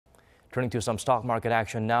Turning to some stock market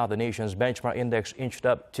action now, the nation's benchmark index inched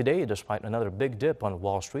up today despite another big dip on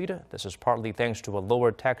Wall Street. This is partly thanks to a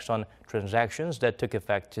lower tax on transactions that took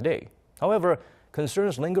effect today. However,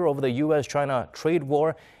 concerns linger over the U.S. China trade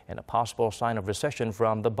war and a possible sign of recession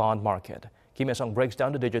from the bond market. Hyesung breaks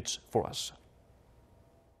down the digits for us.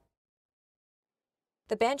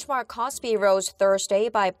 The benchmark KOSPI rose Thursday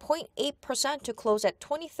by 0.8% to close at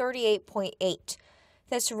 2038.8.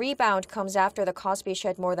 This rebound comes after the KOSPI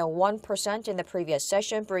shed more than 1% in the previous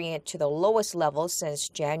session, bringing it to the lowest level since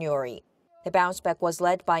January. The bounce back was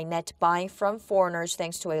led by net buying from foreigners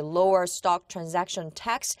thanks to a lower stock transaction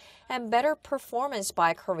tax and better performance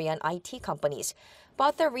by Korean IT companies.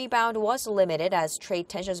 But the rebound was limited as trade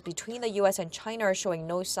tensions between the U.S. and China are showing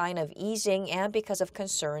no sign of easing and because of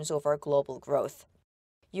concerns over global growth.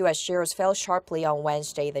 U.S. shares fell sharply on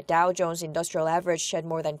Wednesday. The Dow Jones Industrial Average shed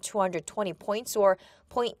more than 220 points, or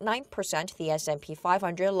 0.9%. The S&P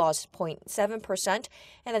 500 lost 0.7%,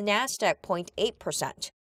 and the Nasdaq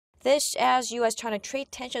 0.8%. This as U.S. China trade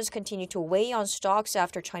tensions continue to weigh on stocks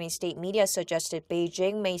after Chinese state media suggested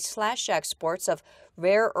Beijing may slash exports of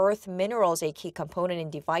rare earth minerals, a key component in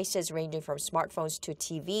devices ranging from smartphones to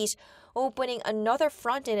TVs, opening another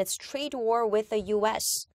front in its trade war with the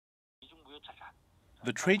U.S.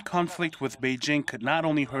 The trade conflict with Beijing could not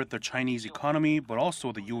only hurt the Chinese economy, but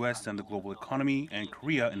also the U.S. and the global economy, and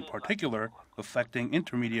Korea in particular, affecting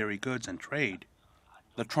intermediary goods and trade.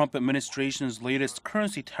 The Trump administration's latest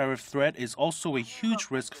currency tariff threat is also a huge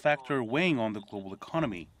risk factor weighing on the global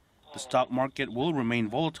economy. The stock market will remain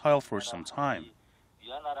volatile for some time.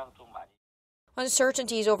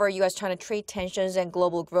 Uncertainties over U.S.-China trade tensions and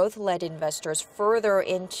global growth led investors further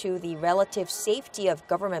into the relative safety of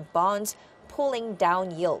government bonds, pulling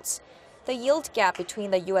down yields. The yield gap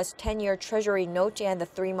between the U.S. 10-year Treasury note and the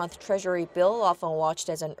 3-month Treasury bill, often watched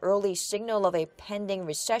as an early signal of a pending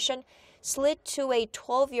recession, slid to a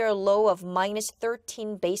 12-year low of minus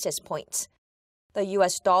 13 basis points. The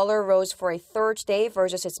U.S. dollar rose for a third day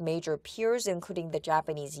versus its major peers, including the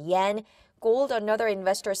Japanese yen. Gold, another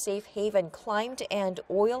investor safe haven, climbed, and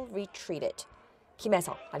oil retreated.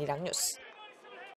 김혜성, 아리랑 뉴스.